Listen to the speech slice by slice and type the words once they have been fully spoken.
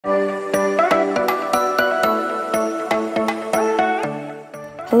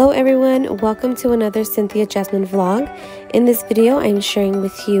Hello everyone, welcome to another Cynthia Jasmine vlog. In this video, I'm sharing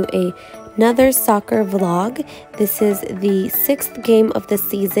with you another soccer vlog. This is the 6th game of the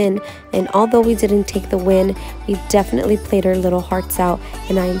season, and although we didn't take the win, we definitely played our little hearts out,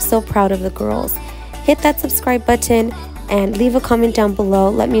 and I am so proud of the girls. Hit that subscribe button and leave a comment down below.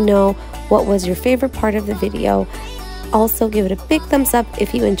 Let me know what was your favorite part of the video. Also, give it a big thumbs up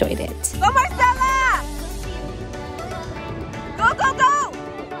if you enjoyed it. Go Marcella! Go, go, go!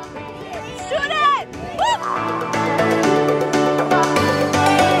 Shoot it! Woo!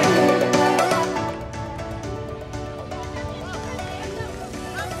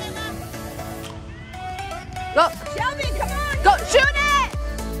 Go! Shelby, come on! Go, shoot it!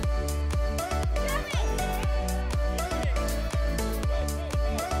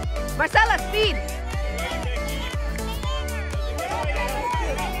 Marcella, speed!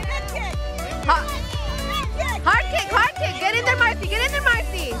 Hard kick, get in there, Marcy, get in there,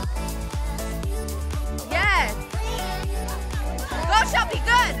 Marcy. Yes. Go, Shelby,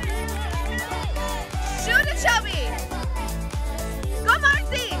 good. Shoot it, Shelby. Go,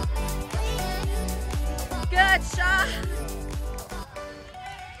 Marcy. Good shot.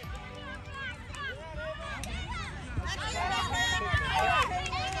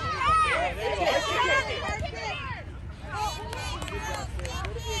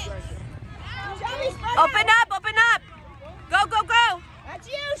 Open up, open up. Go, go, go. That's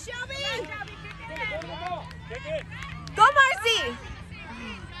you, Shelby. Go, Marcy.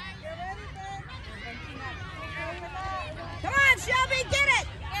 Come on, Shelby, get it.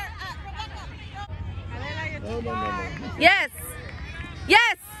 Yes.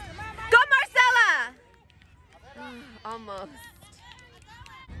 Yes. Go, Marcella. Almost.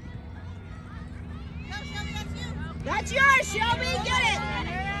 That's yours, Shelby. Get it.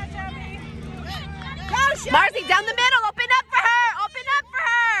 Go, Marcy, down the middle. Open up for her. Open up for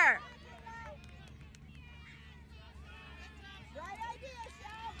her. Right idea,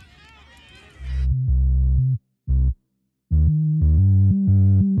 Shell.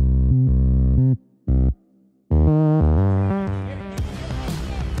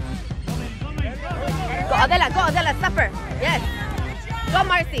 Go, Adela, suffer. Yes. Go,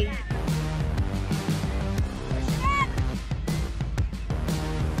 Marcy.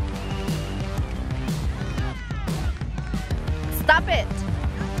 Stop it.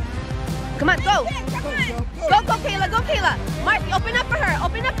 Come on, go. Go, go, Kayla, go, Kayla. Marcy, open up for her.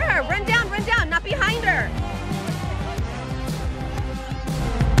 Open up for her. Run down, not behind her.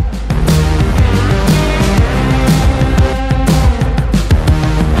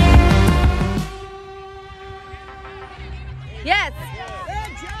 Yes.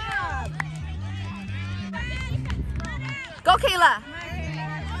 Good job. Go, Kayla.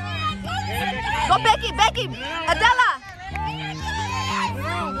 Go, Becky. Adela.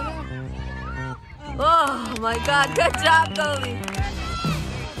 Oh my God, good job, goalie.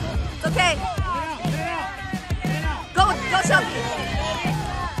 It's okay. Go, Shelby.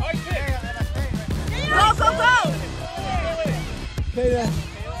 Go.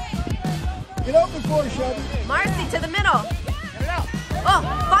 Get open for her, Shelby. Marcy, to the middle. Oh,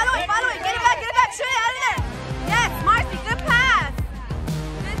 follow it. Get it back. Shoot it out of there. Yes, Marcy, good pass.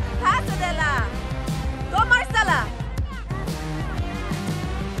 Good pass, Adela. Go, Marcella.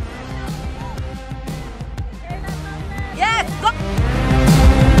 Yes, go.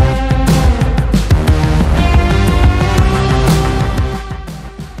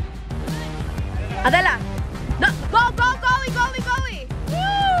 Adela. No, go, goalie.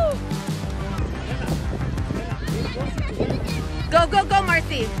 Woo. Go,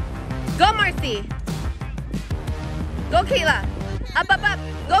 Marcy. Go, Marcy. Go, Kayla. Up.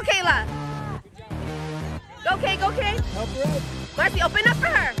 Go, Kayla. Go, Kay. Marcy, open up for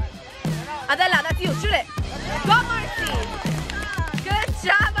her. Adela, that's you. Shoot it. Go, Marcy. Good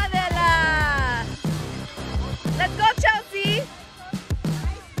job, Adela. Let's go, Chelsea.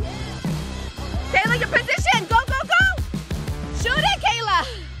 Kayla, your position. Go. Shoot it, Kayla.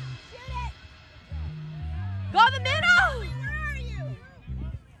 Go in the middle.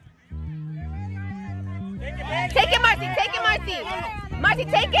 Take it, Marcy. Marcy,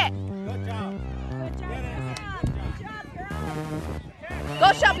 take it. Go,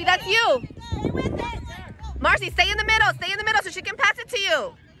 Shelby, that's you. Marcy, stay in the middle so she can pass it to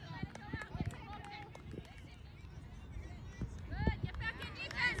you.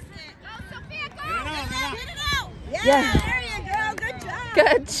 Get it out. Yeah. There you go. Good job.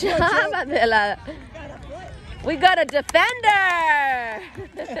 Good job, Adela. We got a defender.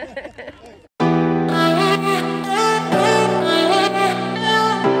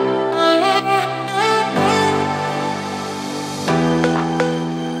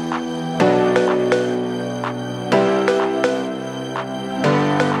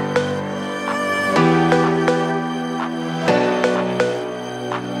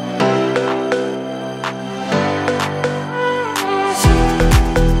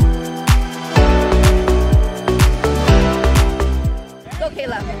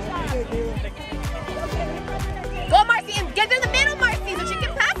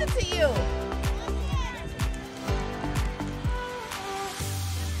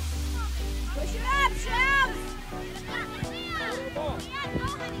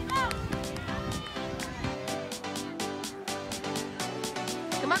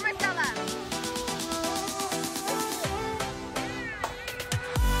 Come on, Marcella.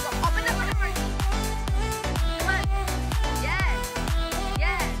 Open up for her, Marcy. Come on. Yes.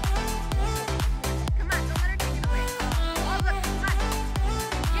 Yes. Come on, don't let her take it away. Oh, look, come on.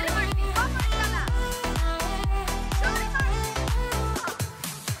 Get it, Marcy. Go, Marcella. Show it, Marcy.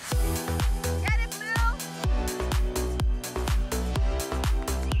 Get it, Blue.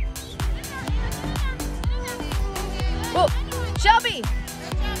 Oh, Shelby.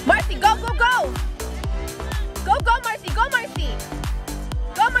 Marcy, go, go, go. Go, go, Marcy. Go, Marcy.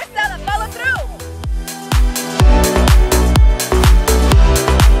 Go, Marcella. Follow through.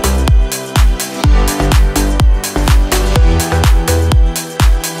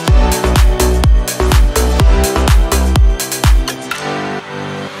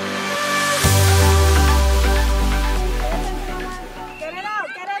 Get it out,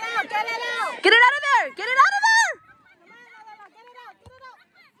 get it out, get it out. Get it out of there. Get it out of there. Get it out, get it out.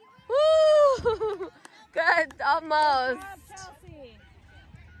 Woo! Good, almost. Good job, Chelsea.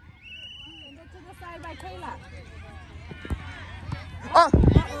 And get to the side by Kayla. Oh,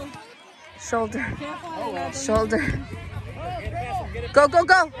 shoulder, Careful. shoulder. Go, go,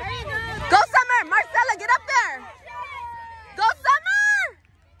 go. Go, Summer. Marcella, get up there. Go, Summer.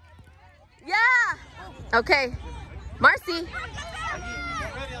 Yeah. Okay. Marcy.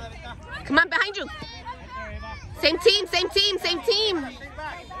 Come on, behind you. Same team, same team, same team.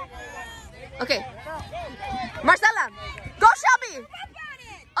 Okay. Marcella. Go, Shelby.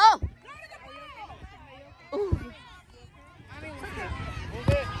 Oh. Ooh.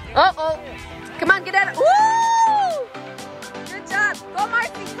 Uh-oh. Come on, get at it. Woo! Good job. Go,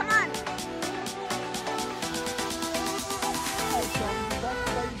 Marcy. Come on.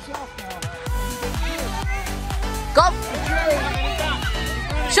 Go.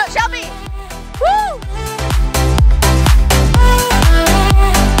 Shelby. Woo!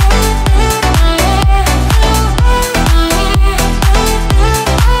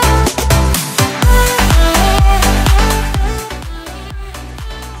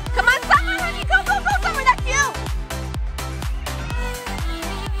 Come on, Summer, honey. Go, go, go, Summer. That's you.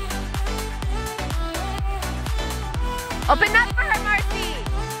 Open up for her, Marcy.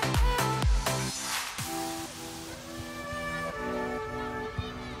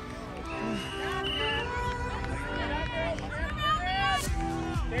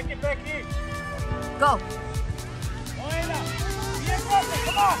 Take it, Becky. Go.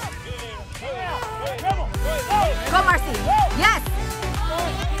 Come on. Go, Marcy. Yes.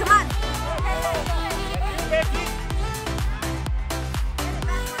 Come on. Becky.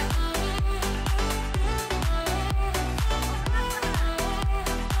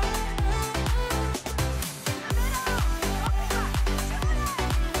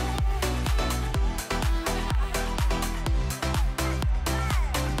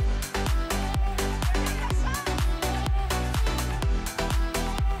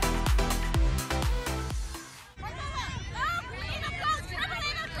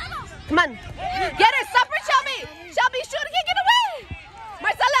 Come on. Get her. Stop her, Shelby. Shelby, shoot. Kick it away.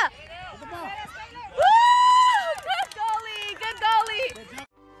 Marcella. Woo! Good goalie. Good goalie.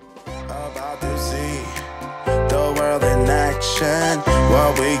 About to see the world in action,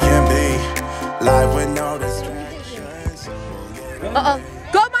 what we can be, life with no distractions. Uh-oh.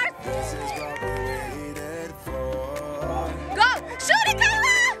 Go, Marc. This is what we waited for. Go. Shoot it,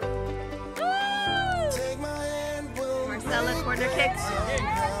 Kayla. Woo! Take my hand, we'll Marcella, corner kicks.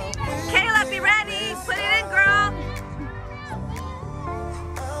 Kayla, be ready. Put it in, girl.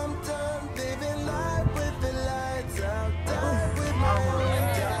 I'm done living life with the lights out, done with my own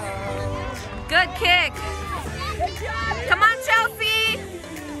doubts. Good kick. Come on, Chelsea.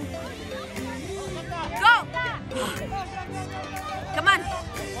 Go. Come on.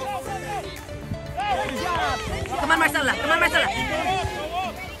 Come on, Marcella. Come on, Marcella.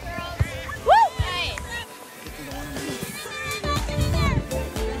 Woo!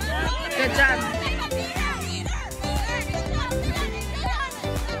 Good job.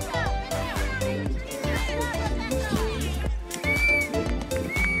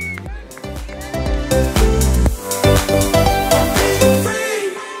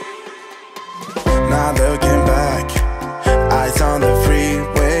 Not looking back, eyes on the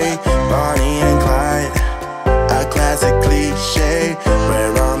freeway, Bonnie and Clyde, a classic cliche,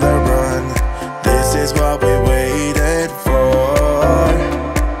 we're on the run, this is what we waited for.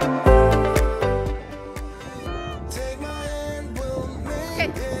 Take my hand, we'll Okay.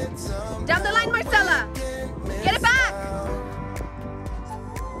 make it someday. Down the line, Marcella. Get it back.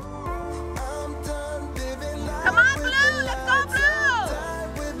 I'm done living life Come on, Blue. Let's go, Blue.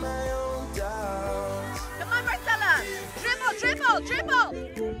 with my own doubts. Come on, Marcella. Dribble, dribble,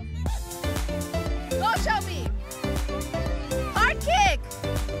 dribble.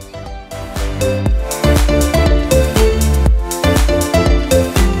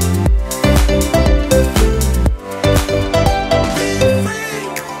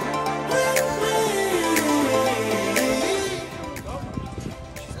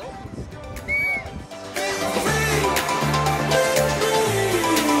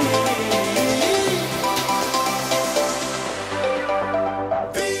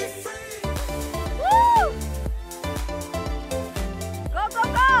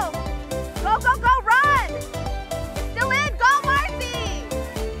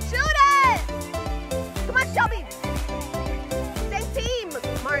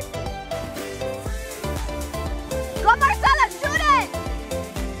 Go, Marcella, shoot it!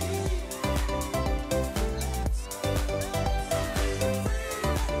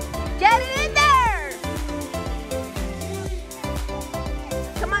 Get it in there!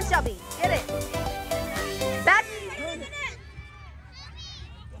 Come on, Shelby, get it. Back.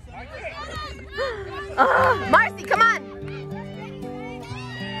 Marcy, come on.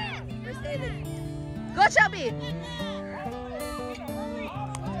 Go, Shelby.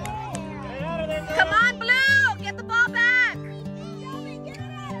 Come on, Blue. Get the ball back.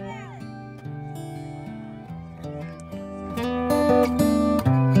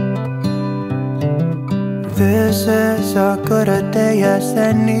 This is a good a day as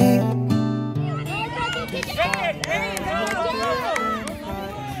any.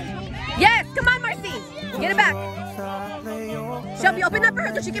 Yes, come on, Marcy. Get it back. Shelby, open up for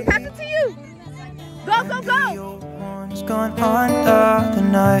her so she can pass it to you. Go, go, go. One's gone under the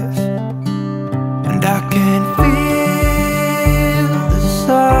knife, and I can feel the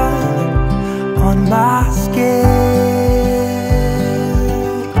sun on my skin,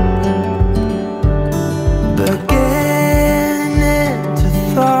 beginning to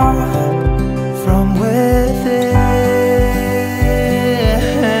thaw from within.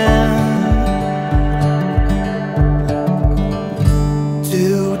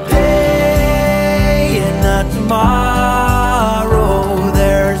 Today and not tomorrow,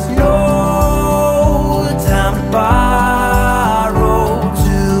 there's no time to borrow.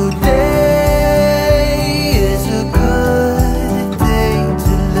 Today is a good day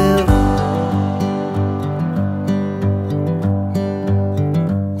to live.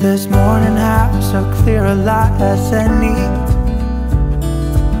 This morning has a clearer light as any,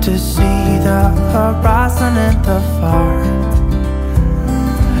 to see the horizon and the far.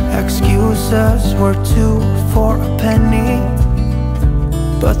 Excuses were 2 for a penny,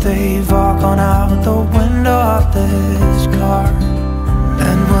 but they've all gone out the window of this car.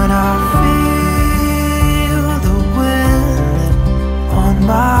 And when I feel the wind on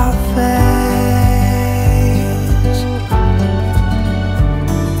my face,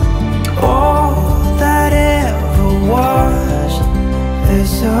 all that ever was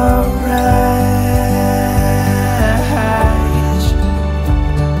is a wreck.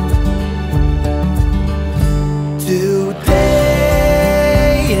 Today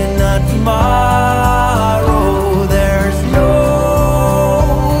and not tomorrow, there's no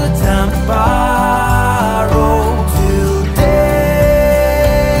time to borrow. Today,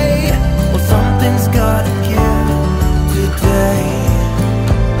 well, something's gotta give. Today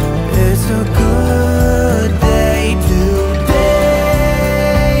is a good day. Today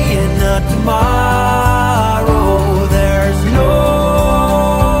and not tomorrow, there's no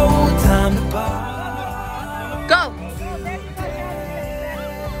time to borrow. Go.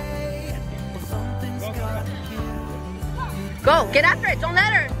 Go, get after it. Don't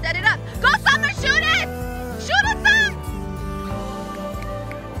let her. Set it up. Go, Summer, shoot it. Shoot it, Sam.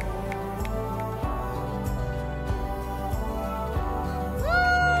 Woo,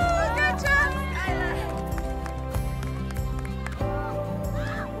 good job, Skylar.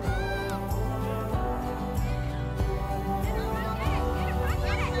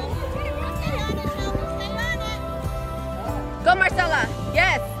 Go, Marcella.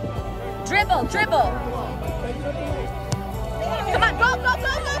 Yes. Dribble, dribble. Come on, go, go,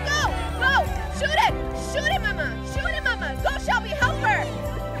 go, go, go. Go. Shoot it. Shoot it, Mama. Shoot it, Mama. Go, Shelby. Help her.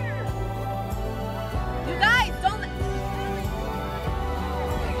 You guys, don't let...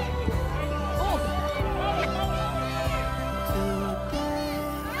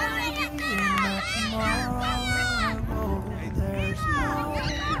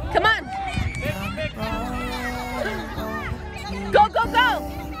 Come on. Go, go, go.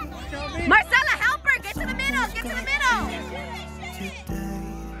 Marcella, help her. Get to the middle. Get to the middle.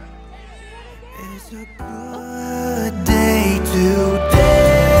 It's a good day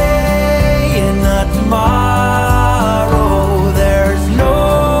today and not tomorrow. There's no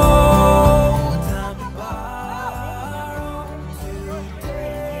time to borrow.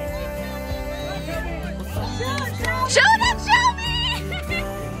 Shoot it, Shelby.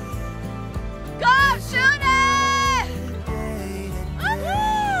 Go, shoot it.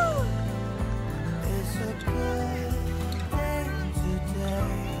 Woohoo. It's a good day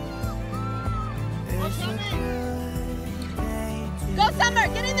today. It's a good day today. Go, Summer.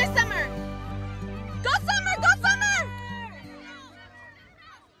 Get in there, Summer. Go, Summer. Go, Summer.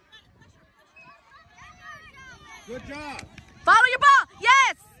 Good job. Follow your ball.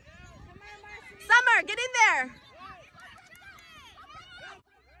 Yes. Summer, get in there.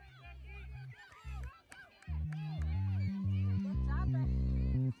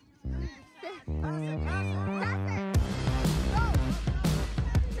 Pass it.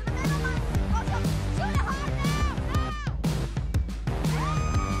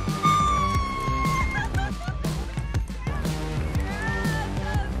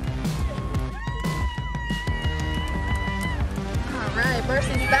 Okay,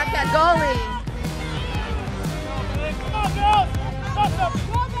 Mercy's back at goalie. Come on, girls. Stop them.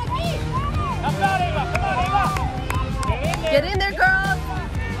 Come on, Eva. Come on, Eva. Get in there, girls.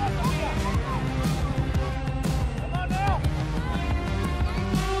 Come on now.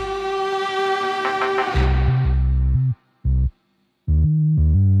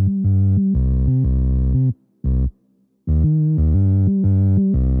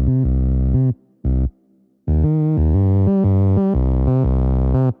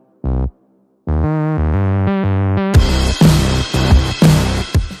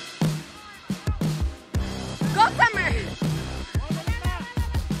 Go, Summer.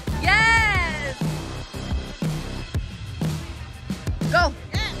 Yes. Go.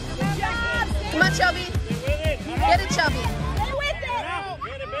 Come on, Shelby. Get it, Shelby.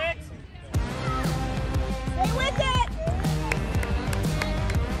 Get it, Bex.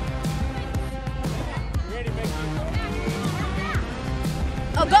 Ready, Becky.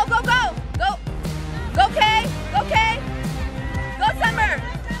 Oh, go, go, go. Go. Go, Kay. Go, Kay. Go, Summer.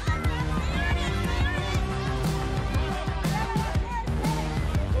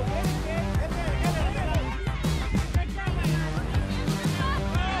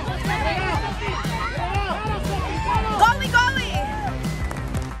 Goalie, goalie.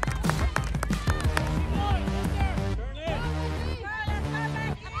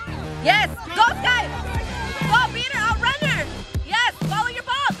 Yes. Go, Sky. Go, beat her. Outrun her. Yes. Follow your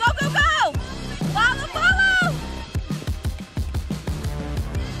ball. Go, go, go. Follow, follow.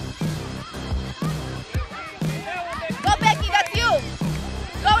 Go, Becky. That's you.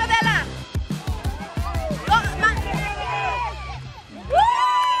 Go, Adela. Go,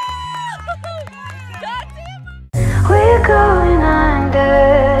 Good team. We're going under,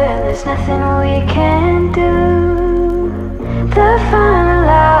 and there's nothing we can do. The final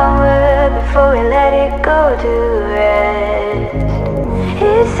hour before we let it go to rest.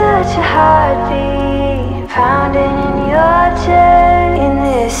 It's such a heartbeat pounding in your chest in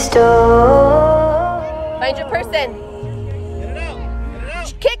this store. Find your person.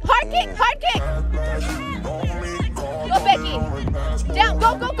 Kick, hard kick, hard kick. Go, Becky. Down, go,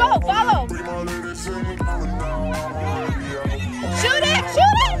 go, go. Follow. Shoot it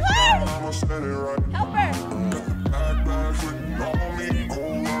hard. Help her.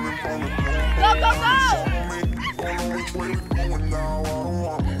 Go, go, go.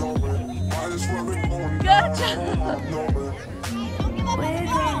 Good job.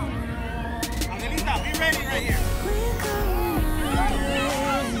 Angelita, be ready right here.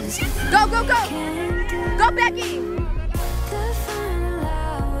 Go, go, go. Go, Becky. The final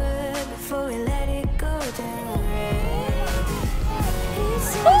hour before we let it go down. It's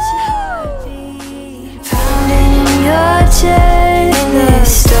such a heartbeat pounding in your chest in this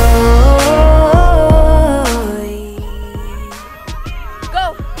story. Go.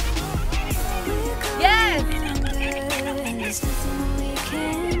 Yes. There's nothing we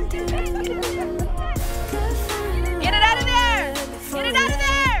can do. Get it out of there. Get it out of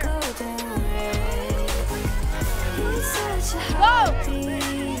there. It's such a Go.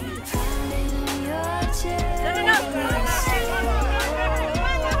 heartbeat pounding in your chest. No.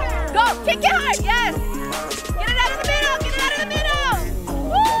 Go. Kick it hard. Yes.